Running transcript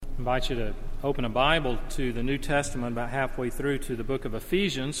invite you to open a Bible to the New Testament about halfway through to the book of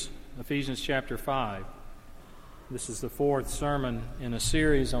Ephesians, Ephesians chapter 5. This is the fourth sermon in a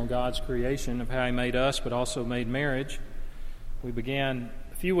series on God's creation, of how He made us but also made marriage. We began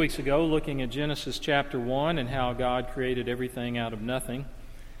a few weeks ago looking at Genesis chapter 1 and how God created everything out of nothing.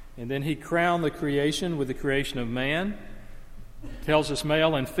 And then He crowned the creation with the creation of man. Tells us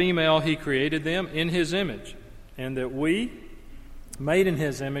male and female He created them in His image, and that we, made in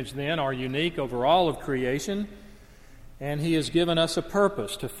His image then, are unique over all of creation, and He has given us a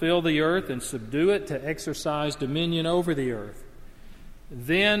purpose to fill the earth and subdue it, to exercise dominion over the earth.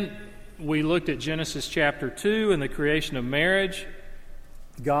 Then we looked at Genesis chapter 2 and the creation of marriage.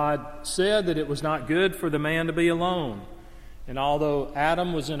 God said that it was not good for the man to be alone. And although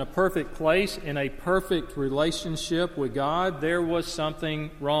Adam was in a perfect place, in a perfect relationship with God, there was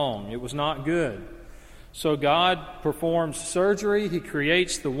something wrong. It was not good. So God performs surgery. He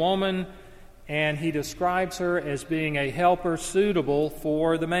creates the woman, and He describes her as being a helper suitable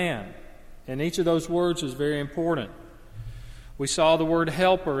for the man. And each of those words is very important. We saw the word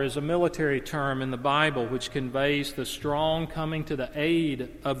helper as a military term in the Bible, which conveys the strong coming to the aid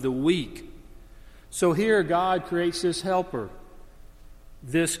of the weak. So here God creates this helper,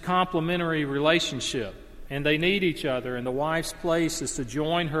 this complementary relationship, and they need each other, and the wife's place is to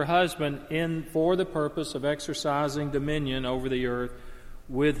join her husband in for the purpose of exercising dominion over the earth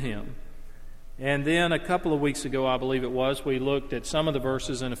with him. And then a couple of weeks ago, I believe it was, we looked at some of the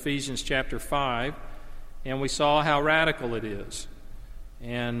verses in Ephesians chapter 5, and we saw how radical it is.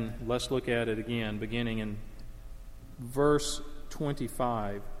 And let's look at it again, beginning in verse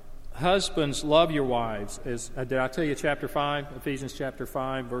 25. Husbands, love your wives. Did I tell you chapter 5? Ephesians chapter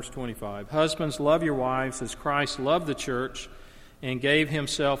 5, verse 25. Husbands, love your wives as Christ loved the church and gave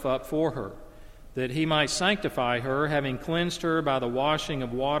Himself up for her, that He might sanctify her, having cleansed her by the washing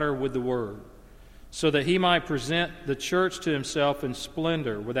of water with the word, so that He might present the church to Himself in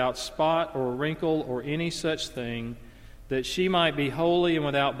splendor, without spot or wrinkle or any such thing, that she might be holy and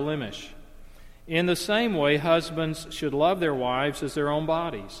without blemish. In the same way, husbands should love their wives as their own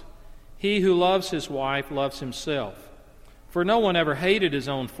bodies. He who loves his wife loves himself. For no one ever hated his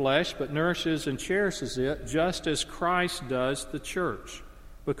own flesh, but nourishes and cherishes it, just as Christ does the church,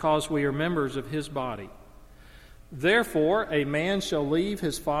 because we are members of His body. Therefore, a man shall leave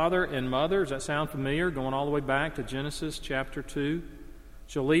his father and mother. Does that sound familiar? Going all the way back to Genesis chapter 2.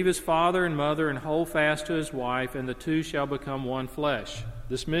 Shall leave his father and mother and hold fast to his wife, and the two shall become one flesh.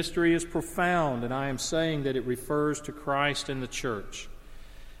 This mystery is profound, and I am saying that it refers to Christ and the church.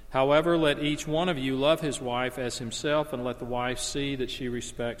 However, let each one of you love his wife as himself, and let the wife see that she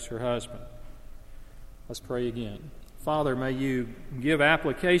respects her husband. Let's pray again. Father, may You give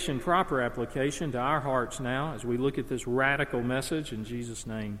application, proper application to our hearts now as we look at this radical message. In Jesus'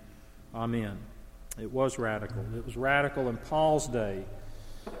 name, amen. It was radical. It was radical in Paul's day.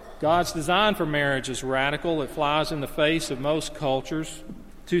 God's design for marriage is radical. It flies in the face of most cultures.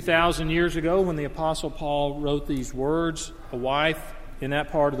 2,000 years ago, when the Apostle Paul wrote these words, a wife in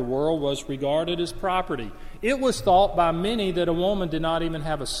that part of the world was regarded as property. It was thought by many that a woman did not even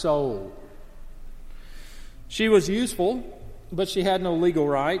have a soul. She was useful, but she had no legal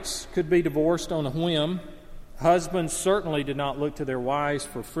rights, could be divorced on a whim. Husbands certainly did not look to their wives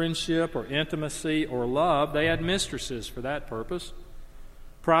for friendship or intimacy or love. They had mistresses for that purpose.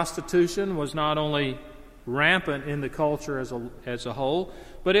 Prostitution was not only rampant in the culture as a whole,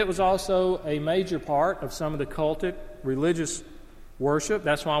 but it was also a major part of some of the cultic religious worship.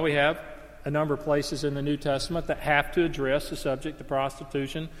 That's why we have a number of places in the New Testament that have to address the subject of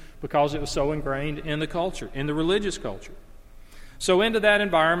prostitution, because it was so ingrained in the culture, in the religious culture. So into that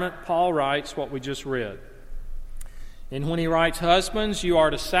environment, Paul writes what we just read. And when he writes, husbands, you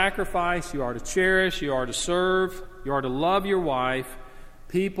are to sacrifice, you are to cherish, you are to serve, you are to love your wife,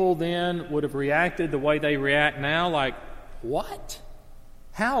 people then would have reacted the way they react now, like, what?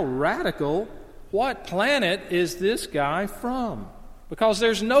 How radical? What planet is this guy from? Because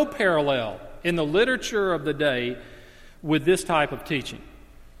there's no parallel in the literature of the day with this type of teaching.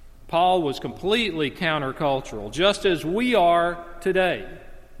 Paul was completely countercultural, just as we are today.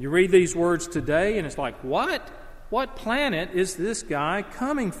 You read these words today, and it's like, what? What planet is this guy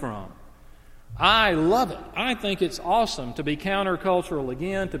coming from? I love it. I think it's awesome to be countercultural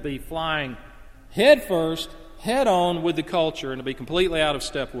again, to be flying head first, head on with the culture, and to be completely out of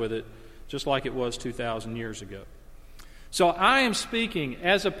step with it, just like it was 2,000 years ago. So I am speaking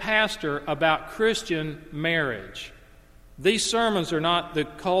as a pastor about Christian marriage. These sermons are not the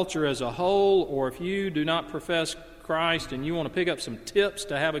culture as a whole, or if you do not profess Christ and you want to pick up some tips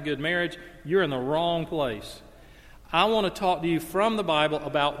to have a good marriage, you're in the wrong place. I want to talk to you from the Bible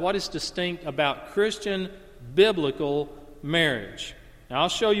about what is distinct about Christian biblical marriage. Now, I'll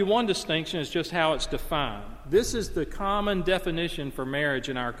show you one distinction. It's just how it's defined. This is the common definition for marriage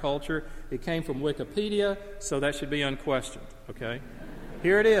in our culture. It came from Wikipedia, so that should be unquestioned, okay?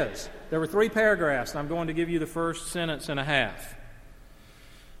 Here it is. There were 3 paragraphs, and I'm going to give you the first sentence and a half.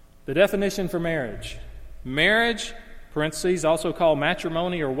 The definition for marriage. Marriage, parentheses, also called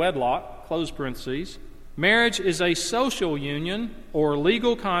matrimony or wedlock, close parentheses. Marriage is a social union or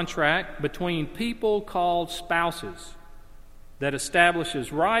legal contract between people called spouses that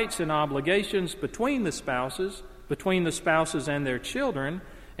establishes rights and obligations between the spouses and their children,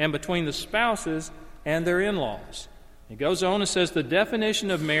 and between the spouses and their in-laws. It goes on and says the definition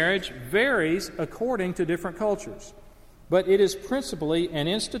of marriage varies according to different cultures, but it is principally an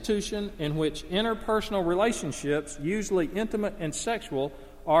institution in which interpersonal relationships, usually intimate and sexual,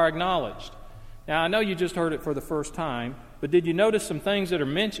 are acknowledged. Now, I know you just heard it for the first time, but did you notice some things that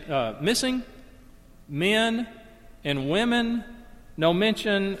are missing? Men and women, no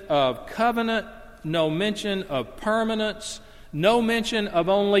mention of covenant, no mention of permanence, no mention of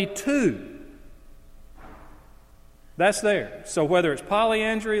only 2. That's there. So whether it's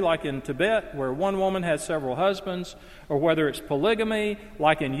polyandry, like in Tibet, where one woman has several husbands, or whether it's polygamy,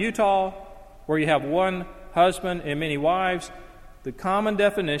 like in Utah, where you have one husband and many wives, the common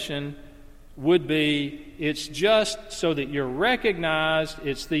definition would be it's just so that you're recognized.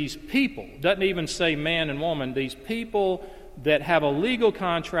 It's these people. It doesn't even say man and woman. These people that have a legal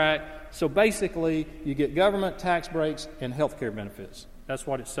contract. So basically, you get government tax breaks and health care benefits. That's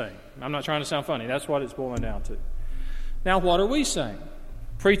what it's saying. I'm not trying to sound funny. That's what it's boiling down to. Now, what are we saying?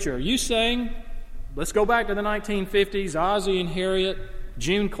 Preacher, are you saying, let's go back to the 1950s, Ozzie and Harriet,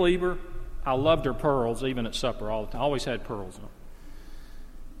 June Cleaver? I loved her pearls, even at supper all the time. I always had pearls on.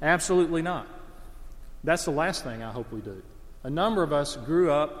 Absolutely not. That's the last thing I hope we do. A number of us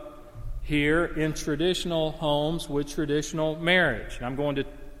grew up here in traditional homes with traditional marriage. I'm going to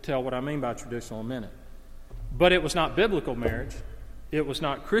tell what I mean by traditional in a minute. But it was not biblical marriage. It was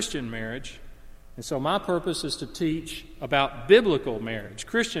not Christian marriage. And so my purpose is to teach about biblical marriage,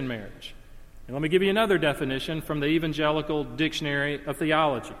 Christian marriage. And let me give you another definition from the Evangelical Dictionary of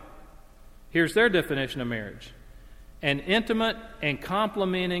Theology. Here's their definition of marriage. An intimate and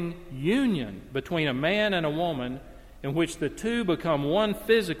complementing union between a man and a woman in which the two become one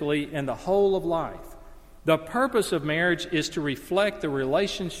physically in the whole of life. The purpose of marriage is to reflect the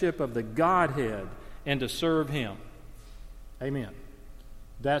relationship of the Godhead and to serve Him. Amen.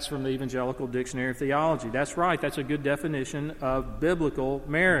 That's from the Evangelical Dictionary of Theology. That's right. That's a good definition of biblical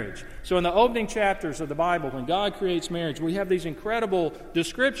marriage. So in the opening chapters of the Bible, when God creates marriage, we have these incredible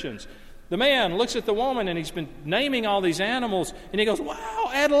descriptions. The man looks at the woman, and he's been naming all these animals, and he goes, wow,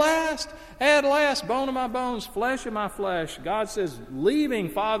 at last, bone of my bones, flesh of my flesh. God says, leaving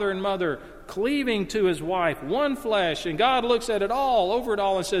father and mother, cleaving to his wife, one flesh. And God looks at it all, over it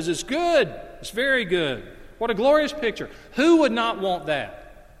all, and says, it's good. It's very good. What a glorious picture. Who would not want that?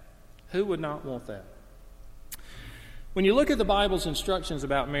 Who would not want that? When you look at the Bible's instructions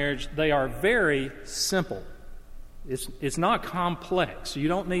about marriage, they are very simple. It's not complex. You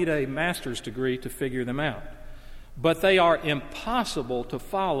don't need a master's degree to figure them out. But they are impossible to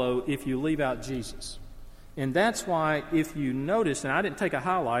follow if you leave out Jesus. And that's why if you notice, and I didn't take a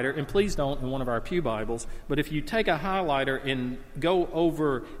highlighter, and please don't in one of our pew Bibles, but if you take a highlighter and go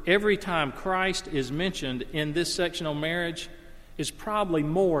over every time Christ is mentioned in this section on marriage, it's probably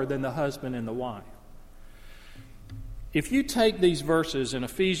more than the husband and the wife. If you take these verses in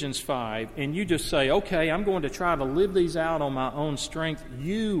Ephesians 5 and you just say, okay, I'm going to try to live these out on my own strength,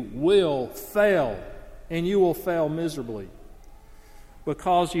 you will fail, and you will fail miserably.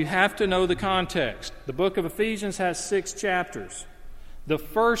 Because you have to know the context. The book of Ephesians has 6 chapters. The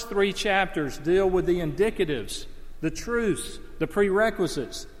first 3 chapters deal with the indicatives, the truths, the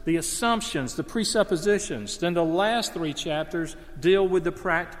prerequisites, the assumptions, the presuppositions. Then the last 3 chapters deal with the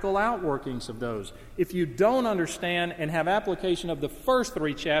practical outworkings of those. If you don't understand and have application of the first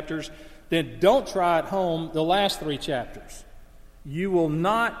 3 chapters, then don't try at home the last 3 chapters. It will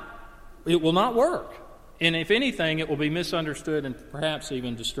not work. And if anything, it will be misunderstood and perhaps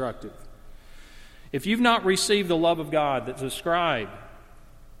even destructive. If you've not received the love of God that's described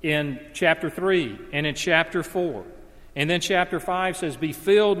in chapter 3 and in chapter 4, and then chapter 5 says, be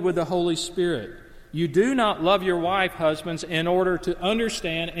filled with the Holy Spirit. You do not love your wife, husbands, in order to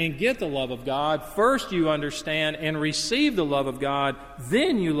understand and get the love of God. First you understand and receive the love of God,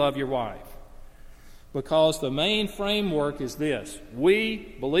 then you love your wife. Because the main framework is this.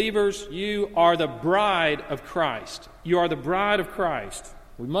 We, believers, you are the bride of Christ. You are the bride of Christ.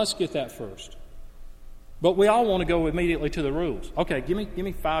 We must get that first. But we all want to go immediately to the rules. Okay, give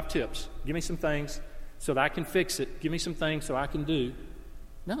me 5 tips. Give me some things so that I can fix it. Give me some things so I can do.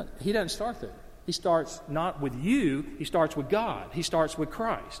 No, he doesn't start there. He starts not with you. He starts with God. He starts with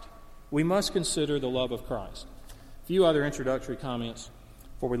Christ. We must consider the love of Christ. A few other introductory comments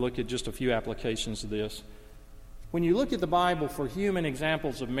before we look at just a few applications of this. When you look at the Bible for human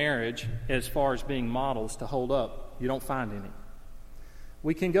examples of marriage as far as being models to hold up, you don't find any.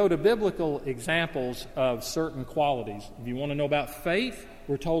 We can go to biblical examples of certain qualities. If you want to know about faith,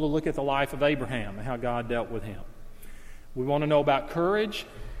 we're told to look at the life of Abraham and how God dealt with him. We want to know about courage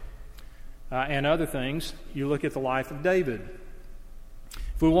and other things, you look at the life of David.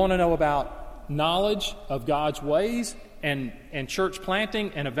 If we want to know about knowledge of God's ways and church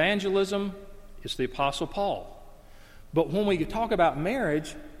planting and evangelism, it's the Apostle Paul. But when we talk about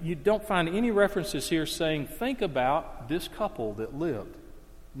marriage, you don't find any references here saying, think about this couple that lived.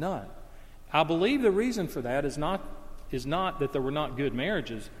 None. I believe the reason for that is not that there were not good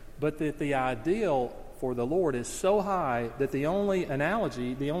marriages, but that the ideal for the Lord is so high that the only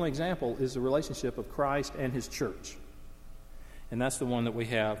analogy, the only example, is the relationship of Christ and His church. And that's the one that we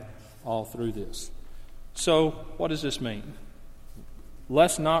have all through this. So, what does this mean?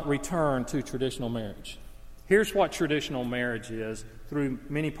 Let's not return to traditional marriage. Here's what traditional marriage is through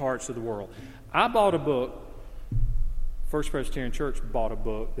many parts of the world. I bought a book. First Presbyterian Church bought a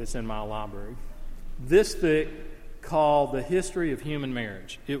book that's in my library, this thick, called The History of Human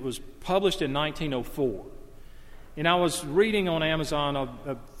Marriage. It was published in 1904. And I was reading on Amazon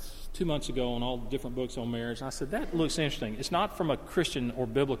 2 months ago on all the different books on marriage, and I said, that looks interesting. It's not from a Christian or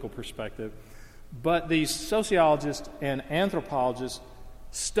biblical perspective, but these sociologists and anthropologists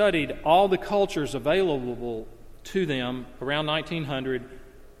studied all the cultures available to them around 1900.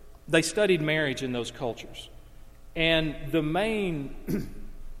 They studied marriage in those cultures. And the main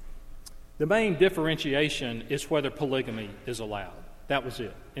differentiation is whether polygamy is allowed. That was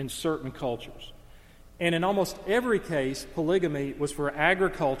it, in certain cultures. And in almost every case, polygamy was for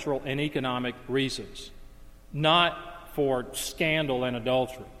agricultural and economic reasons, not for scandal and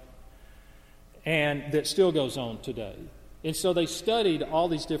adultery. And that still goes on today. And so they studied all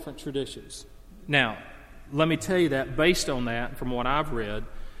these different traditions. Now, let me tell you that based on that, from what I've read,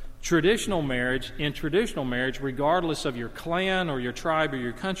 in traditional marriage, regardless of your clan or your tribe or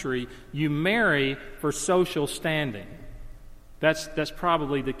your country, you marry for social standing. That's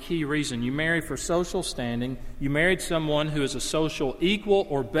probably the key reason. You marry for social standing. You married someone who is a social equal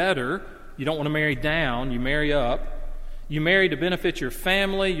or better. You don't want to marry down. You marry up. You marry to benefit your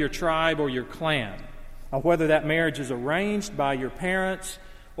family, your tribe, or your clan. Whether that marriage is arranged by your parents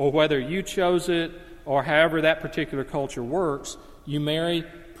or whether you chose it or however that particular culture works, you marry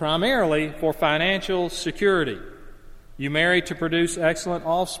primarily for financial security. You marry to produce excellent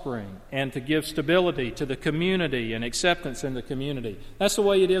offspring and to give stability to the community and acceptance in the community. That's the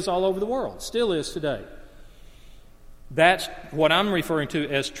way it is all over the world, still is today. That's what I'm referring to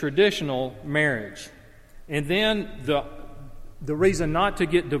as traditional marriage. And then the reason not to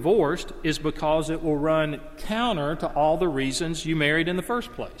get divorced is because it will run counter to all the reasons you married in the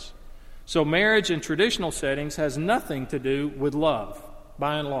first place. So marriage in traditional settings has nothing to do with love,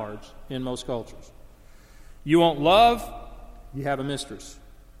 by and large, in most cultures. You want love, you have a mistress.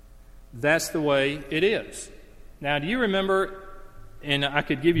 That's the way it is. Now, do you remember, and I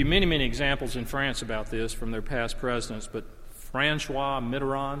could give you many, many examples in France about this from their past presidents, but Francois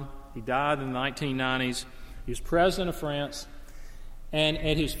Mitterrand, he died in the 1990s. He was president of France. And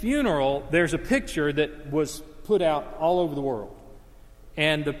at his funeral, there's a picture that was put out all over the world.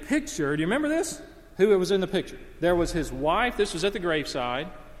 And the picture, do you remember this? Who was in the picture? There was his wife. This was at the graveside.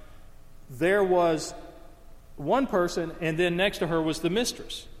 There was one person, and then next to her was the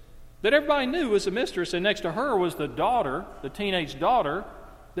mistress that everybody knew was the mistress, and next to her was the daughter, the teenage daughter,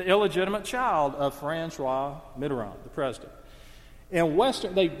 the illegitimate child of Francois Mitterrand, the president. And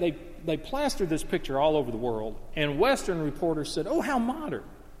they plastered this picture all over the world, and Western reporters said, oh, how modern,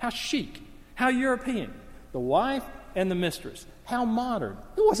 how chic, how European. The wife and the mistress. How modern.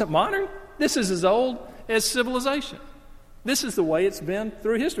 It wasn't modern. This is as old as civilization. This is the way it's been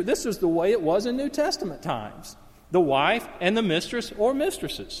through history. This is the way it was in New Testament times. The wife and the mistress or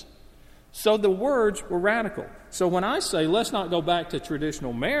mistresses. So the words were radical. So when I say let's not go back to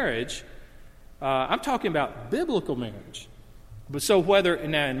traditional marriage, I'm talking about biblical marriage. But so whether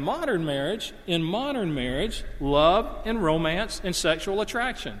now in modern marriage, love and romance and sexual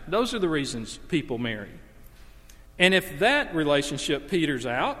attraction, those are the reasons people marry. And if that relationship peters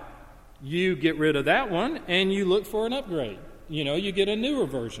out, you get rid of that one and you look for an upgrade. You get a newer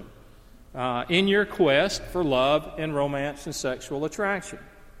version in your quest for love and romance and sexual attraction.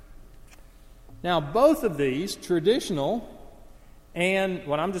 Now, both of these, traditional and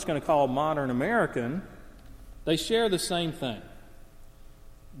what I'm just going to call modern American, they share the same thing.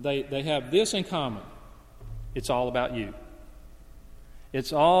 They have this in common. It's all about you.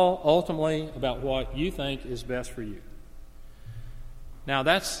 It's all ultimately about what you think is best for you. Now,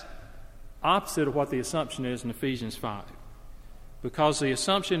 that's opposite of what the assumption is in Ephesians 5. Because the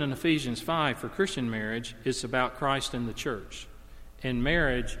assumption in Ephesians 5 for Christian marriage is about Christ and the church. And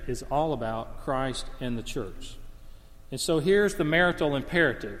marriage is all about Christ and the church. And so here's the marital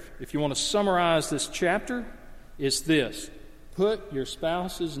imperative. If you want to summarize this chapter, it's this: put your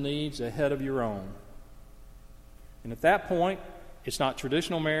spouse's needs ahead of your own. And at that point, it's not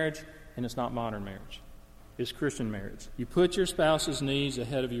traditional marriage and it's not modern marriage. It's Christian marriage. You put your spouse's needs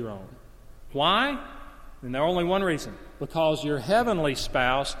ahead of your own. Why? And there's only one reason: because your heavenly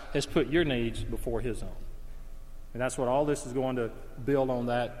spouse has put your needs before his own. And that's what all this is going to build on,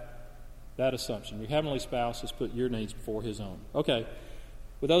 that assumption. Your heavenly spouse has put your needs before his own. Okay,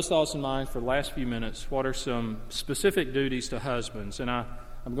 with those thoughts in mind, for the last few minutes, what are some specific duties to husbands? And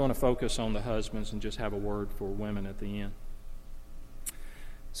I'm going to focus on the husbands and just have a word for women at the end.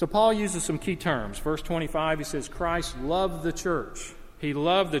 So Paul uses some key terms. Verse 25, he says, Christ loved the church. He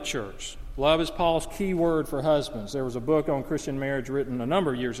loved the church. Love is Paul's key word for husbands. There was a book on Christian marriage written a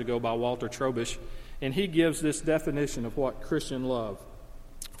number of years ago by Walter Trobisch, and he gives this definition of what Christian love: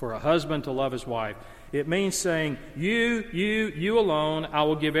 for a husband to love his wife. It means saying, you alone, I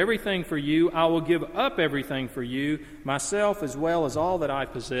will give everything for you. I will give up everything for you, myself as well as all that I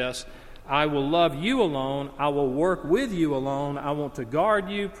possess. I will love you alone. I will work with you alone. I want to guard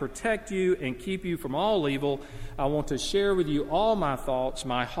you, protect you, and keep you from all evil. I want to share with you all my thoughts,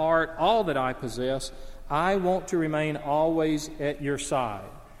 my heart, all that I possess. I want to remain always at your side.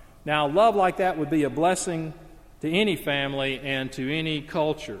 Now, love like that would be a blessing to any family and to any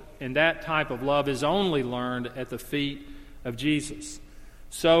culture. And that type of love is only learned at the feet of Jesus.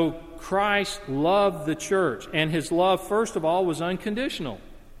 So Christ loved the church, and his love, first of all, was unconditional.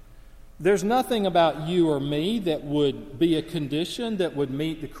 There's nothing about you or me that would be a condition that would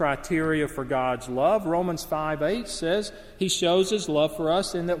meet the criteria for God's love. Romans 5:8 says he shows his love for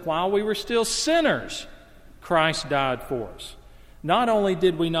us in that while we were still sinners, Christ died for us. Not only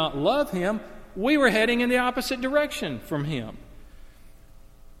did we not love him, we were heading in the opposite direction from him.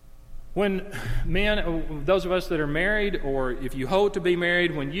 When men, those of us that are married, or if you hope to be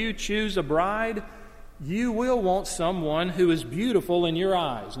married, when you choose a bride, you will want someone who is beautiful in your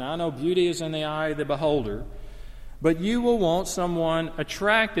eyes. Now, I know beauty is in the eye of the beholder, but you will want someone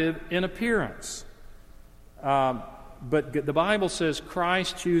attractive in appearance. But the Bible says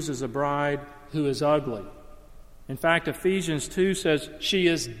Christ chooses a bride who is ugly. In fact, Ephesians 2 says she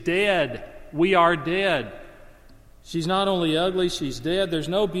is dead. We are dead. She's not only ugly, she's dead. There's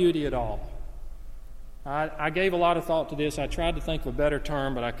no beauty at all. I gave a lot of thought to this. I tried to think of a better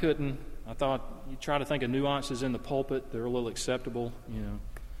term, but I couldn't. I thought you try to think of nuances in the pulpit. They're a little acceptable, you know.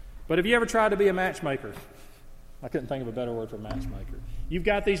 But have you ever tried to be a matchmaker? I couldn't think of a better word for matchmaker. You've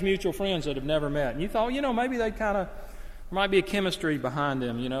got these mutual friends that have never met, and you thought, maybe they there might be a chemistry behind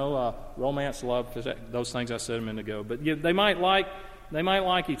them, romance, love, those things I said a minute ago. But they might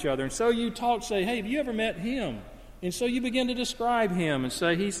like each other. And so you talk, say, hey, have you ever met him? And so you begin to describe him and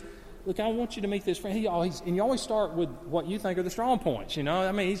say, look, I want you to meet this friend. And you always start with what you think are the strong points,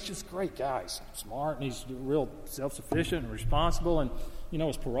 he's just a great guy. He's smart, and he's real self-sufficient and responsible. And,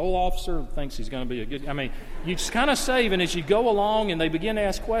 his parole officer thinks he's going to be a good... you just kind of save, and as you go along and they begin to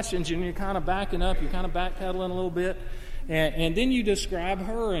ask questions, and you're kind of backing up, you're kind of backpedaling a little bit. And then you describe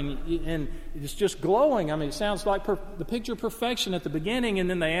her, and it's just glowing. It sounds like the picture of perfection at the beginning, and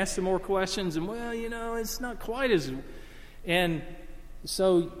then they ask some more questions, and, it's not quite as... And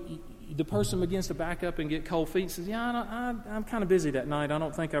so the person begins to back up and get cold feet and says, I'm kind of busy that night. I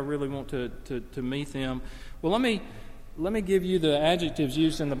don't think I really want to meet them. Well, let me give you the adjectives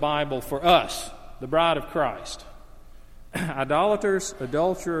used in the Bible for us, the bride of Christ. Idolaters,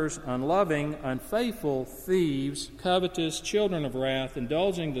 adulterers, unloving, unfaithful, thieves, covetous, children of wrath,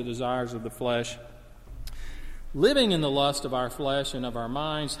 indulging the desires of the flesh, living in the lust of our flesh and of our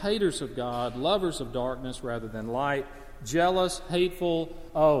minds, haters of God, lovers of darkness rather than light, jealous, hateful,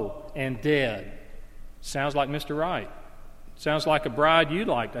 and dead. Sounds like Mr. Right. Sounds like a bride you'd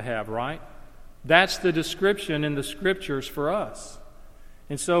like to have, right? That's the description in the Scriptures for us.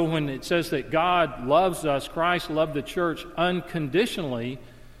 And so when it says that God loves us, Christ loved the church unconditionally,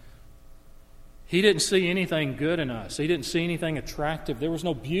 He didn't see anything good in us. He didn't see anything attractive. There was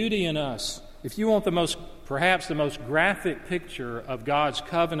no beauty in us. If you want perhaps the most graphic picture of God's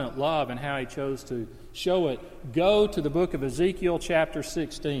covenant love and how He chose to show it, go to the book of Ezekiel chapter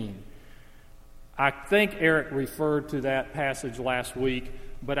 16. I think Eric referred to that passage last week,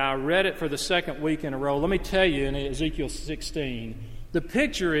 but I read it for the second week in a row. Let me tell you, in Ezekiel 16, the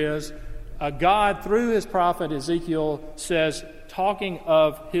picture is God, through his prophet Ezekiel, says, talking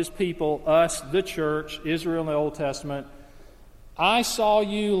of his people, us, the church, Israel in the Old Testament, I saw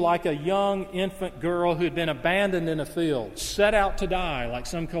you like a young infant girl who had been abandoned in a field, set out to die, like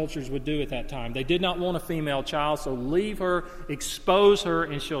some cultures would do at that time. They did not want a female child, so leave her, expose her,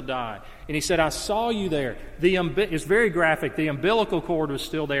 and she'll die. And he said, I saw you there. It's very graphic. The umbilical cord was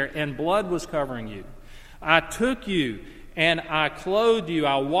still there, and blood was covering you. I took you, and I clothed you,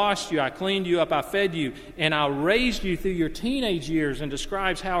 I washed you, I cleaned you up, I fed you, and I raised you through your teenage years, and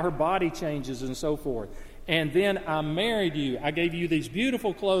describes how her body changes and so forth. And then I married you. I gave you these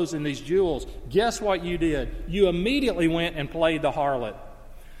beautiful clothes and these jewels. Guess what you did? You immediately went and played the harlot.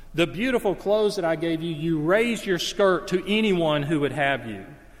 The beautiful clothes that I gave you, you raised your skirt to anyone who would have you.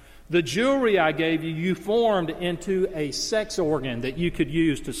 The jewelry I gave you, you formed into a sex organ that you could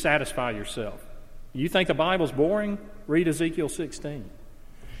use to satisfy yourself. You think the Bible's boring? Read Ezekiel 16.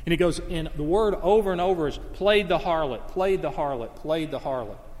 And he goes, and the word over and over is played the harlot, played the harlot, played the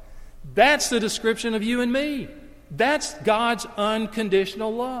harlot. That's the description of you and me. That's God's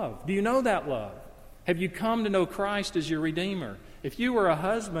unconditional love. Do you know that love? Have you come to know Christ as your Redeemer? If you were a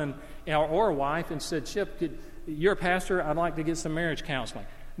husband or a wife and said, Chip, you're a pastor, I'd like to get some marriage counseling.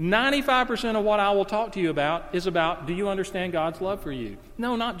 95% of what I will talk to you about is about, do you understand God's love for you?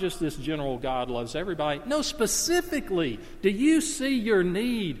 No, not just this general God loves everybody. No, specifically, do you see your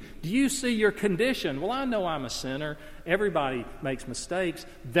need? Do you see your condition? Well, I know I'm a sinner. Everybody makes mistakes.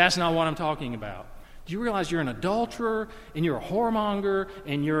 That's not what I'm talking about. Do you realize you're an adulterer, and you're a whoremonger,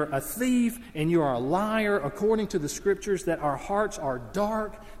 and you're a thief, and you are a liar, according to the Scriptures, that our hearts are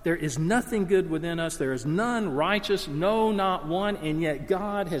dark? There is nothing good within us. There is none righteous, no, not one, and yet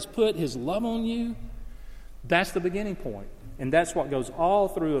God has put his love on you. That's the beginning point. And that's what goes all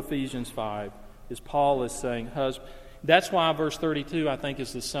through Ephesians 5, is Paul is saying, husband. That's why verse 32, I think,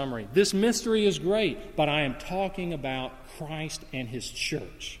 is the summary. This mystery is great, but I am talking about Christ and his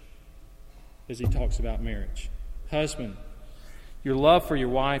church as he talks about marriage. Husband, your love for your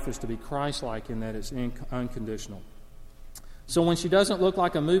wife is to be Christ-like in that it's unconditional. So when she doesn't look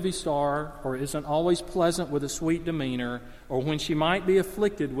like a movie star, or isn't always pleasant with a sweet demeanor, or when she might be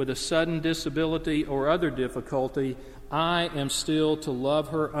afflicted with a sudden disability or other difficulty, I am still to love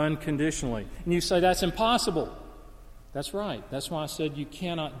her unconditionally. And you say, that's impossible. That's right. That's why I said you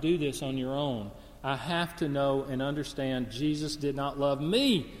cannot do this on your own. I have to know and understand Jesus did not love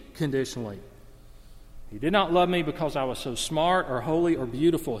me conditionally. He did not love me because I was so smart or holy or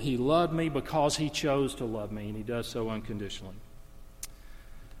beautiful. He loved me because he chose to love me, and he does so unconditionally.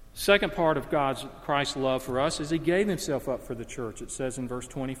 Second part of Christ's love for us is he gave himself up for the church. It says in verse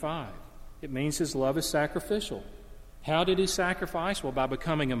 25. It means his love is sacrificial. How did he sacrifice? Well, by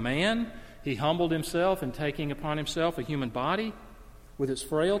becoming a man, he humbled himself and taking upon himself a human body. With its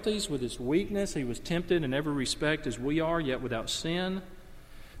frailties, with its weakness, he was tempted in every respect as we are, yet without sin.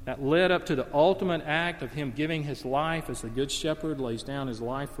 That led up to the ultimate act of him giving his life as the good shepherd lays down his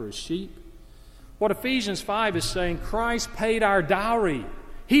life for his sheep. What Ephesians 5 is saying, Christ paid our dowry.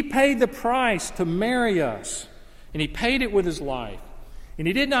 He paid the price to marry us, and he paid it with his life. And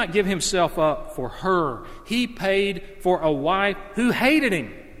he did not give himself up for her. He paid for a wife who hated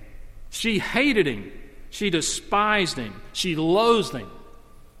him. She hated him. She despised him. She loathed him.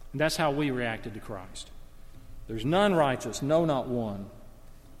 And that's how we reacted to Christ. There's none righteous, no, not one.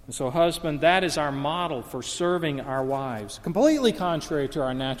 And so, husband, that is our model for serving our wives, completely contrary to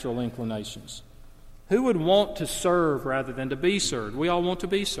our natural inclinations. Who would want to serve rather than to be served? We all want to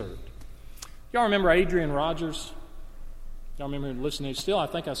be served. Y'all remember Adrian Rogers? Y'all remember listening? I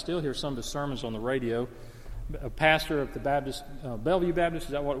think I still hear some of his sermons on the radio. A pastor of the Baptist, Bellevue Baptist,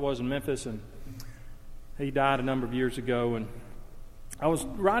 is that what it was in Memphis? And he died a number of years ago. And I was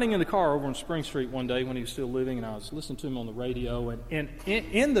riding in the car over on Spring Street one day when he was still living, and I was listening to him on the radio. And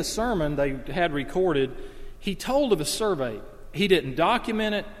in the sermon they had recorded, he told of a survey. He didn't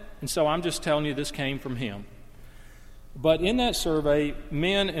document it, and so I'm just telling you this came from him. But in that survey,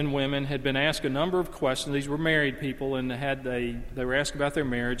 men and women had been asked a number of questions. These were married people, and they were asked about their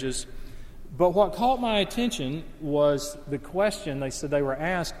marriages. But what caught my attention was the question. They said they were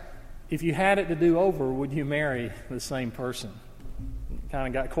asked, if you had it to do over, would you marry the same person? Kind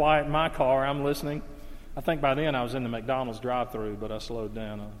of got quiet in my car. I'm listening. I think by then I was in the McDonald's drive-thru, but I slowed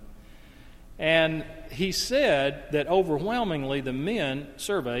down. And he said that overwhelmingly the men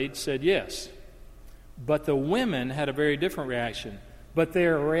surveyed said yes. But the women had a very different reaction. But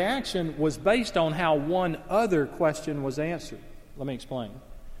their reaction was based on how one other question was answered. Let me explain.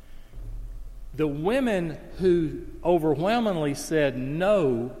 The women who overwhelmingly said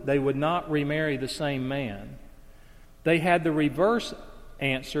no, they would not remarry the same man, they had the reverse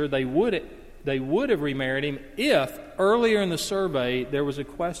answer. They would have remarried him if earlier in the survey there was a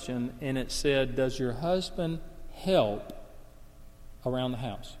question and it said, does your husband help around the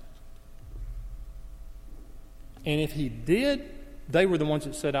house? And if he did, they were the ones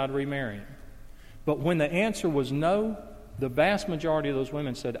that said, I'd remarry him. But when the answer was no, the vast majority of those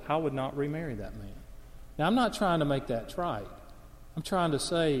women said, I would not remarry that man. Now, I'm not trying to make that trite. I'm trying to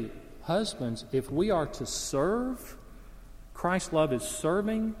say, husbands, if we are to serve, Christ's love is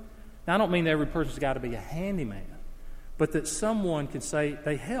serving. Now, I don't mean that every person's got to be a handyman, but that someone can say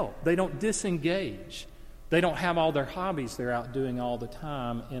they help. They don't disengage. They don't have all their hobbies they're out doing all the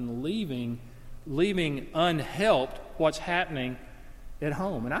time and leaving unhelped what's happening at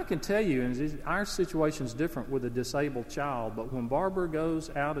home. And I can tell you, and our situation's different with a disabled child, but when Barbara goes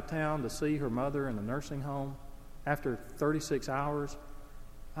out of town to see her mother in the nursing home after 36 hours,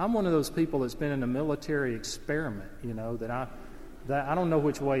 I'm one of those people that's been in a military experiment, that I don't know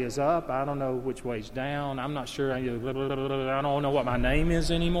which way is up, I don't know which way's down, I'm not sure, I don't know what my name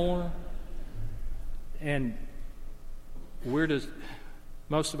is anymore. And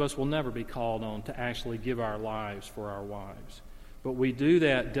most of us will never be called on to actually give our lives for our wives. But we do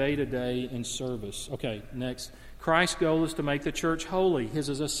that day to day in service. Okay, next. Christ's goal is to make the church holy. His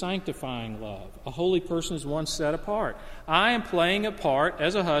is a sanctifying love. A holy person is one set apart. I am playing a part,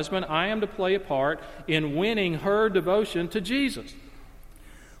 as a husband, I am to play a part in winning her devotion to Jesus.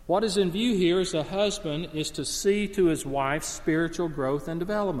 What is in view here is the husband is to see to his wife's spiritual growth and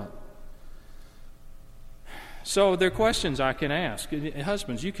development. So there are questions I can ask.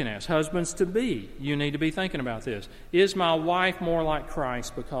 Husbands, you can ask. Husbands to be, you need to be thinking about this. Is my wife more like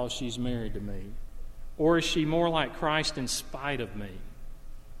Christ because she's married to me? Or is she more like Christ in spite of me?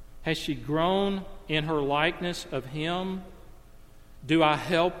 Has she grown in her likeness of Him? Do I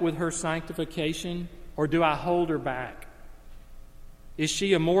help with her sanctification? Or do I hold her back? Is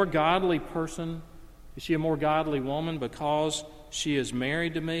she a more godly person? Is she a more godly woman because she is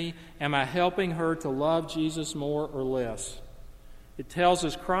married to me? Am I helping her to love Jesus more or less? It tells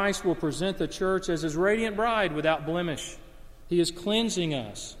us Christ will present the church as His radiant bride without blemish. He is cleansing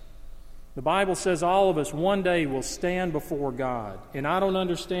us. The Bible says all of us one day will stand before God. And I don't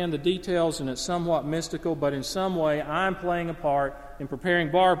understand the details, and it's somewhat mystical, but in some way I'm playing a part in preparing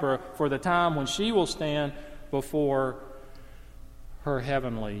Barbara for the time when she will stand before her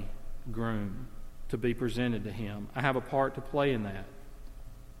heavenly groom to be presented to Him. I have a part to play in that.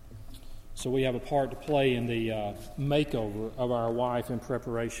 So we have a part to play in the makeover of our wife in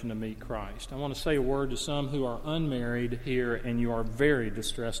preparation to meet Christ. I want to say a word to some who are unmarried here and you are very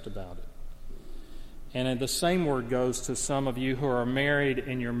distressed about it. And the same word goes to some of you who are married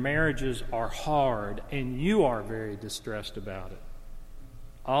and your marriages are hard and you are very distressed about it.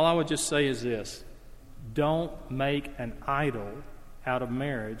 All I would just say is this: don't make an idol out of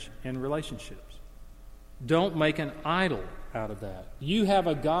marriage and relationships. Don't make an idol out of that. You have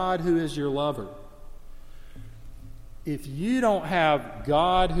a God who is your lover. If you don't have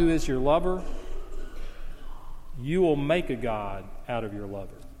God who is your lover, you will make a God out of your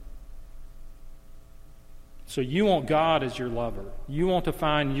lover. So you want God as your lover. You want to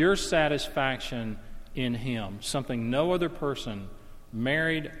find your satisfaction in Him, something no other person,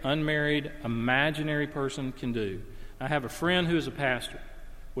 married, unmarried, imaginary person can do. I have a friend who is a pastor.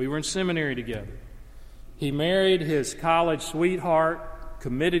 We were in seminary together. He married his college sweetheart,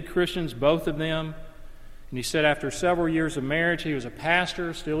 committed Christians, both of them. And he said after several years of marriage, he was a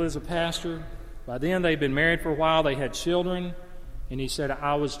pastor, still is a pastor. By then, they'd been married for a while. They had children. And he said,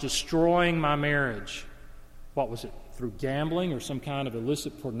 I was destroying my marriage. What was it? Through gambling or some kind of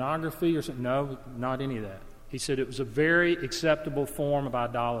illicit pornography or something? No, not any of that. He said it was a very acceptable form of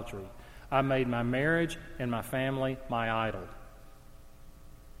idolatry. I made my marriage and my family my idol.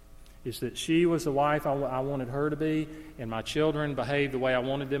 Is that she was the wife I wanted her to be, and my children behaved the way I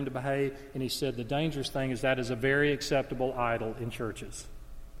wanted them to behave. And he said the dangerous thing is that is a very acceptable idol in churches.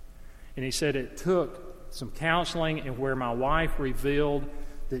 And he said it took some counseling and where my wife revealed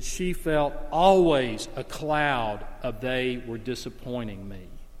that she felt always a cloud of they were disappointing me,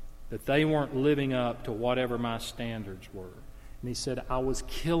 that they weren't living up to whatever my standards were. And he said, I was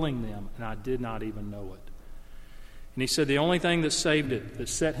killing them, and I did not even know it. And he said the only thing that saved it, that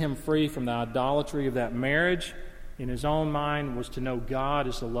set him free from the idolatry of that marriage in his own mind, was to know God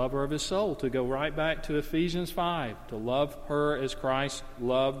as the lover of his soul, to go right back to Ephesians 5, to love her as Christ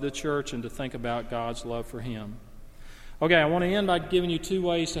loved the church and to think about God's love for him. Okay, I want to end by giving you 2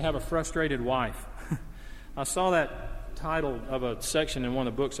 ways to have a frustrated wife. I saw that title of a section in one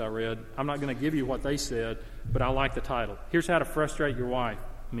of the books I read. I'm not going to give you what they said, but I like the title. Here's how to frustrate your wife,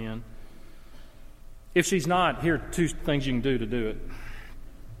 men. If she's not, here are 2 things you can do to do it.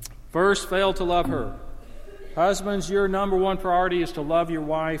 First, fail to love her. Husbands, your number one priority is to love your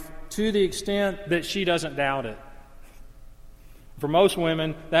wife to the extent that she doesn't doubt it. For most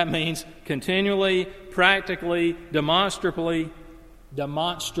women, that means continually, practically, demonstrably,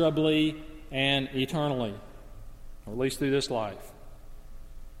 and eternally, or at least through this life.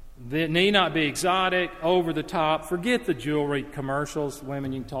 It need not be exotic, over the top. Forget the jewelry commercials.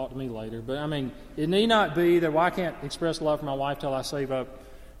 Women, you can talk to me later. But, it need not be that, I can't express love for my wife till I save up,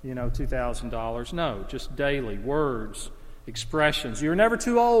 $2,000. No, just daily words, expressions. You're never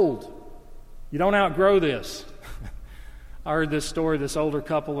too old. You don't outgrow this. I heard this story of this older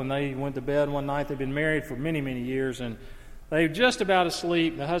couple, and they went to bed one night. They'd been married for many, many years, and they were just about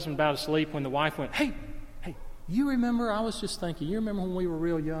asleep, the husband about asleep, when the wife went, Hey, you remember, I was just thinking, you remember when we were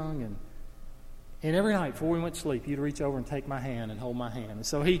real young? And every night before we went to sleep, you'd reach over and take my hand and hold my hand. And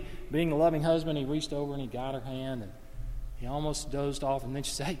so he, being a loving husband, he reached over and he got her hand, and he almost dozed off. And then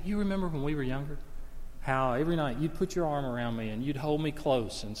she said, Hey, you remember when we were younger? How every night you'd put your arm around me and you'd hold me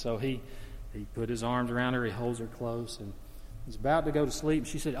close. And so he put his arms around her, he holds her close, and he's about to go to sleep.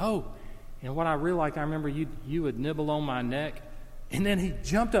 She said, Oh, and what I realized, I remember you would nibble on my neck. And then he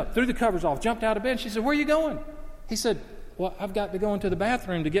jumped up, threw the covers off, jumped out of bed. She said, Where are you going? He said, Well, I've got to go into the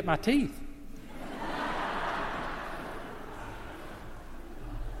bathroom to get my teeth.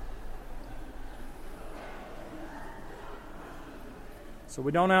 So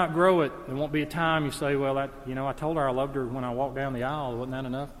we don't outgrow it. There won't be a time you say, Well, I told her I loved her when I walked down the aisle. Wasn't that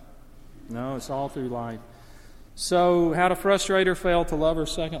enough? No, it's all through life. So, how to frustrate her, fail to love her.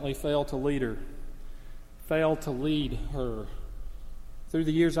 Secondly, fail to lead her. Fail to lead her. Through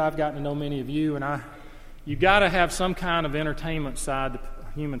the years, I've gotten to know many of you, and you got to have some kind of entertainment side to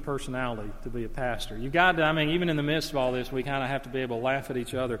human personality to be a pastor. You got to, even in the midst of all this, we kind of have to be able to laugh at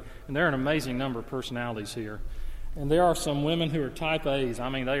each other. And there are an amazing number of personalities here. And there are some women who are type A's. They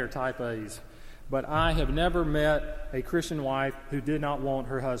are type A's. But I have never met a Christian wife who did not want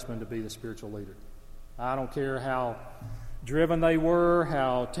her husband to be the spiritual leader. I don't care how driven they were,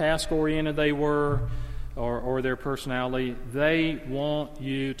 how task-oriented they were, or their personality. They want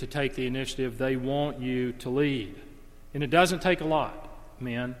you to take the initiative. They want you to lead. And it doesn't take a lot,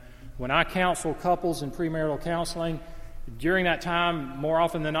 men. When I counsel couples in premarital counseling, during that time, more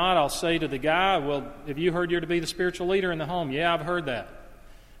often than not, I'll say to the guy, Well, have you heard you're to be the spiritual leader in the home? Yeah, I've heard that.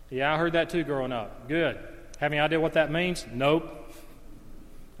 Yeah, I heard that too growing up. Good. Have any idea what that means? Nope.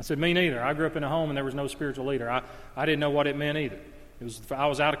 I said, Me neither. I grew up in a home and there was no spiritual leader. I didn't know what it meant either. I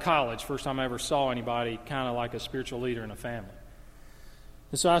was out of college, first time I ever saw anybody kind of like a spiritual leader in a family.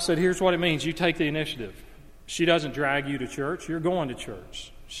 And so I said, here's what it means. You take the initiative. She doesn't drag you to church. You're going to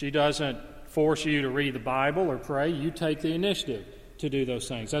church. She doesn't force you to read the Bible or pray. You take the initiative to do those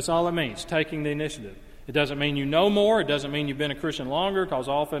things. That's all it means, taking the initiative. It doesn't mean you know more. It doesn't mean you've been a Christian longer, because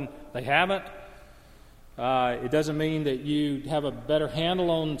often they haven't. It doesn't mean that you have a better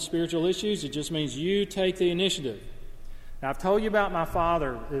handle on spiritual issues. It just means you take the initiative. Now, I've told you about my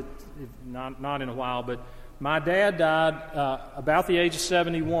father, not in a while, but my dad died about the age of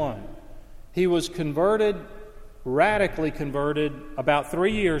 71. He was converted, radically converted, about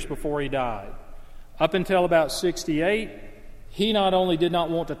 3 years before he died. Up until about 68, he not only did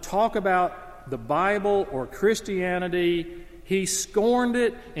not want to talk about the Bible or Christianity, he scorned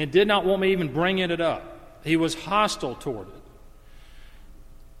it and did not want me even bringing it up. He was hostile toward it.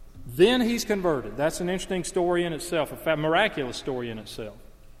 Then he's converted. That's an interesting story in itself, a miraculous story in itself.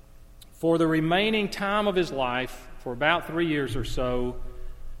 For the remaining time of his life, for about 3 years or so,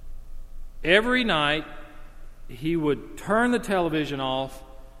 every night he would turn the television off,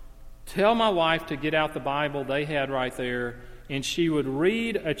 tell my wife to get out the Bible they had right there, and she would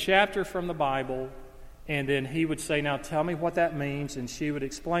read a chapter from the Bible, and then he would say, Now tell me what that means, and she would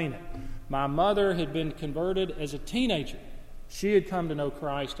explain it. My mother had been converted as a teenager. She had come to know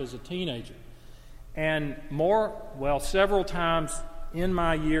Christ as a teenager. And several times in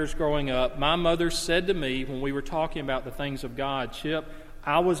my years growing up, my mother said to me when we were talking about the things of God, Chip,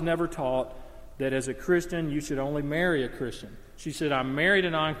 I was never taught that as a Christian you should only marry a Christian. She said, I married a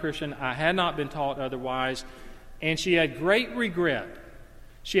non-Christian. I had not been taught otherwise. And she had great regret.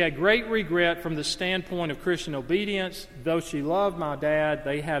 She had great regret from the standpoint of Christian obedience. Though she loved my dad,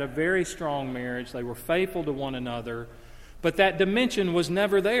 they had a very strong marriage. They were faithful to one another. But that dimension was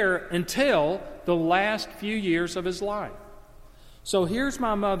never there until the last few years of his life. So here's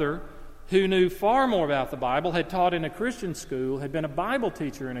my mother, who knew far more about the Bible, had taught in a Christian school, had been a Bible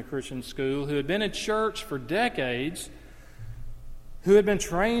teacher in a Christian school, who had been in church for decades, who had been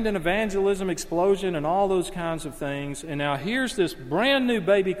trained in evangelism, explosion, and all those kinds of things. And now here's this brand new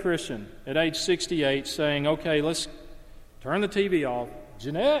baby Christian at age 68 saying, okay, let's turn the TV off.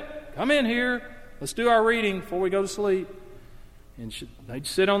 Jeanette, come in here. Let's do our reading before we go to sleep. And they'd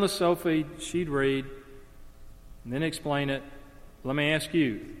sit on the sofa, she'd read, and then explain it. Let me ask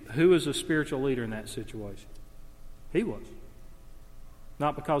you, who was a spiritual leader in that situation? He was.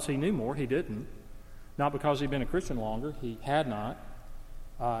 Not because he knew more, he didn't. Not because he'd been a Christian longer, he had not.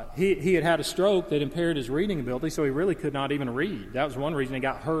 He had had a stroke that impaired his reading ability, so he really could not even read. That was one reason he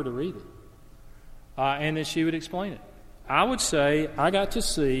got her to read it. And then she would explain it. I would say I got to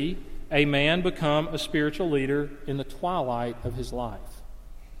see a man become a spiritual leader in the twilight of his life.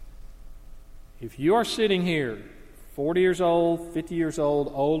 If you are sitting here, 40 years old, 50 years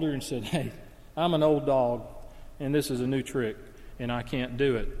old, older, and said, hey, I'm an old dog, and this is a new trick, and I can't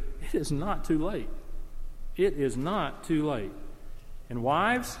do it, it is not too late. It is not too late. And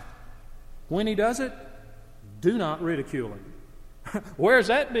wives, when he does it, do not ridicule him. Where's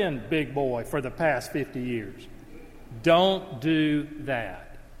that been, big boy, for the past 50 years? Don't do that.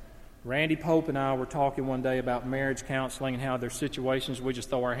 Randy Pope and I were talking one day about marriage counseling and how there's situations we just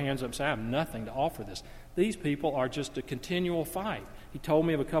throw our hands up and say, I have nothing to offer this. These people are just a continual fight. He told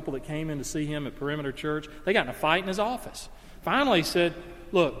me of a couple that came in to see him at Perimeter Church. They got in a fight in his office. Finally, he said,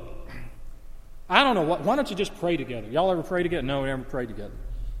 look, I don't know, why don't you just pray together? Y'all ever pray together? No, we never prayed together.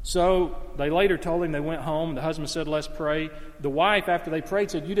 So they later told him they went home. The husband said, let's pray. The wife, after they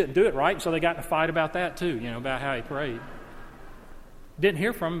prayed, said, you didn't do it right. And so they got in a fight about that too, about how he prayed. Didn't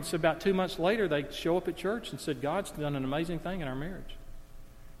hear from him. So about 2 months later, they show up at church and said, God's done an amazing thing in our marriage.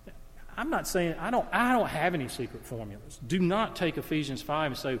 I'm not saying, I don't have any secret formulas. Do not take Ephesians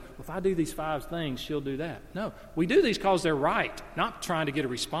 5 and say, well, if I do these 5 things, she'll do that. No, we do these because they're right, not trying to get a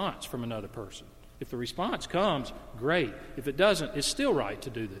response from another person. If the response comes, great. If it doesn't, it's still right to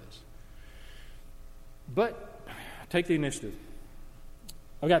do this. But take the initiative.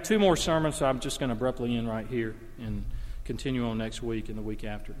 I've got 2 more sermons, so I'm just going to abruptly end right here and continue on next week and the week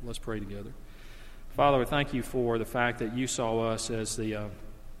after. Let's pray together. Father, thank you for the fact that you saw us as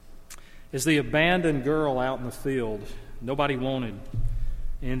the abandoned girl out in the field. Nobody wanted.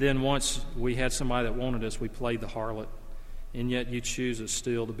 And then once we had somebody that wanted us, we played the harlot. And yet you choose us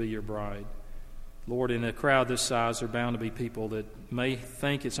still to be your bride. Lord, in a crowd this size, there are bound to be people that may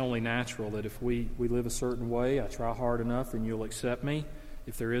think it's only natural that if we live a certain way, I try hard enough, and you'll accept me.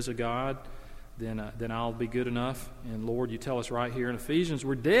 If there is a God, then I'll be good enough. And Lord, you tell us right here in Ephesians,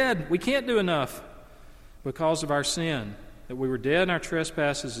 we're dead. We can't do enough because of our sin, that we were dead in our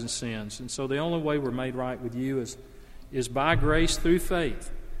trespasses and sins. And so the only way we're made right with you is by grace through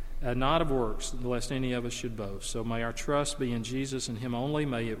faith, not of works, lest any of us should boast. So may our trust be in Jesus and Him only.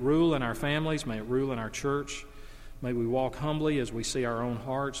 May it rule in our families. May it rule in our church. May we walk humbly as we see our own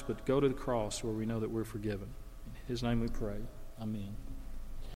hearts, but go to the cross where we know that we're forgiven. In His name we pray. Amen.